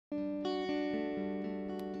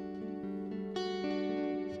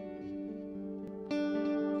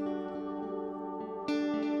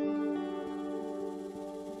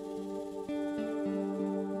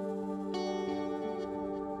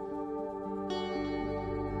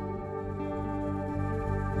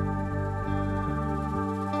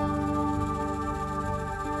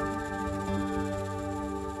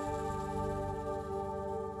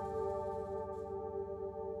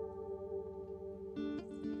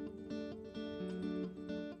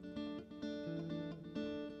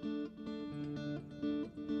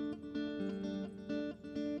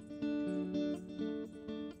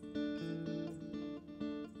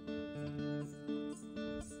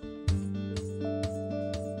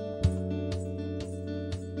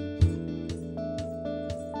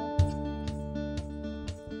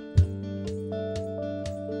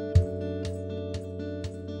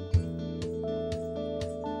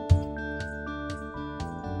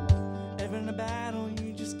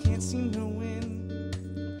seem to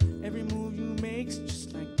win. Every move you make's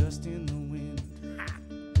just like dust in the wind.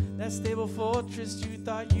 That stable fortress you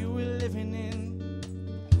thought you were living in,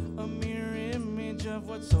 a mirror image of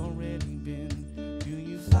what's already been. Do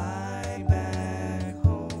you fly back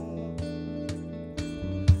home?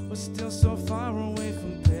 We're still so far away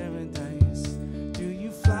from paradise. Do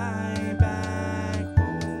you fly back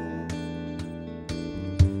home?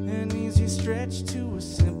 An easy stretch to a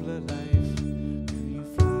simpler life.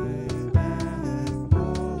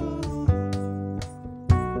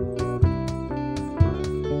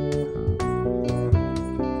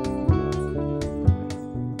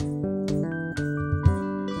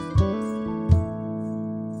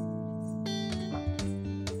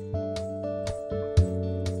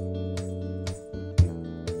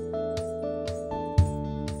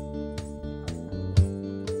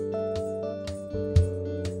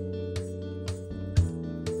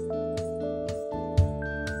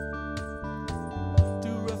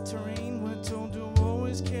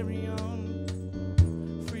 Carry on,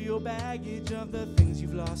 free your baggage of the things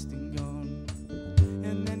you've lost and gone.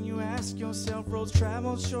 And then you ask yourself, roads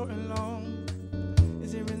traveled short and long,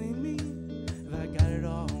 is it really me? Have I got it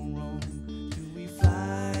all wrong? Do we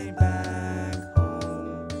fly back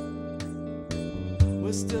home?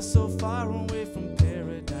 We're still so far away from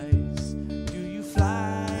paradise. Do you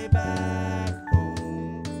fly back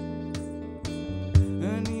home?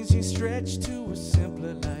 An easy stretch to a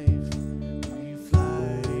simpler life.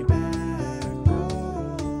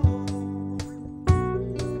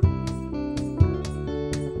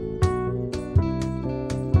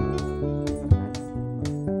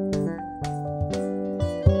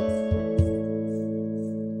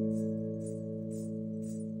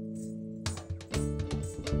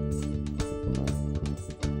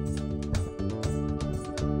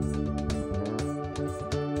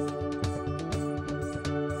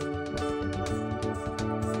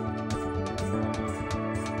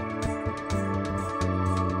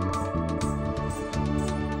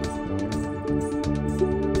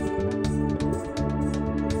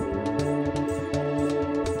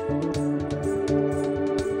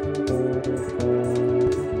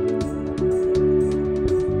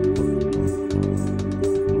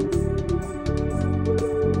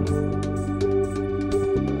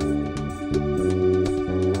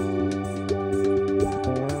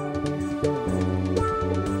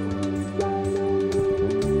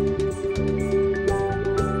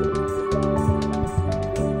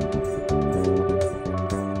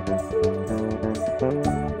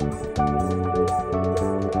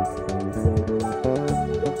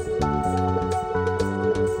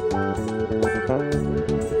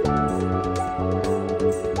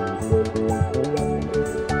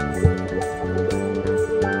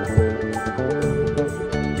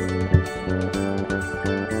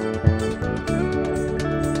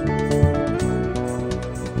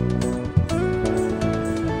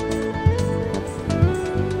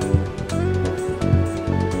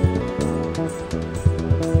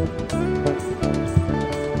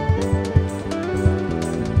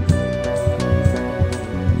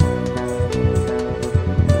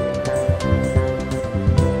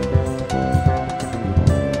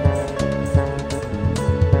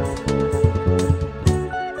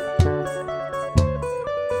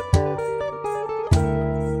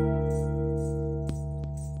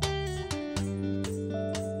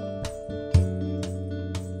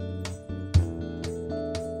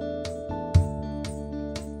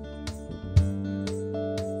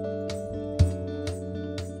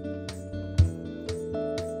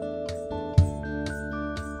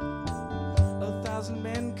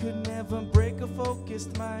 Men could never break a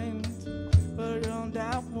focused mind, but your own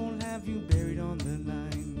doubt won't have you buried on the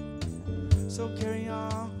line. So carry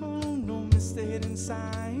on, don't miss the hidden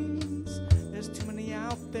signs. There's too many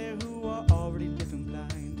out there who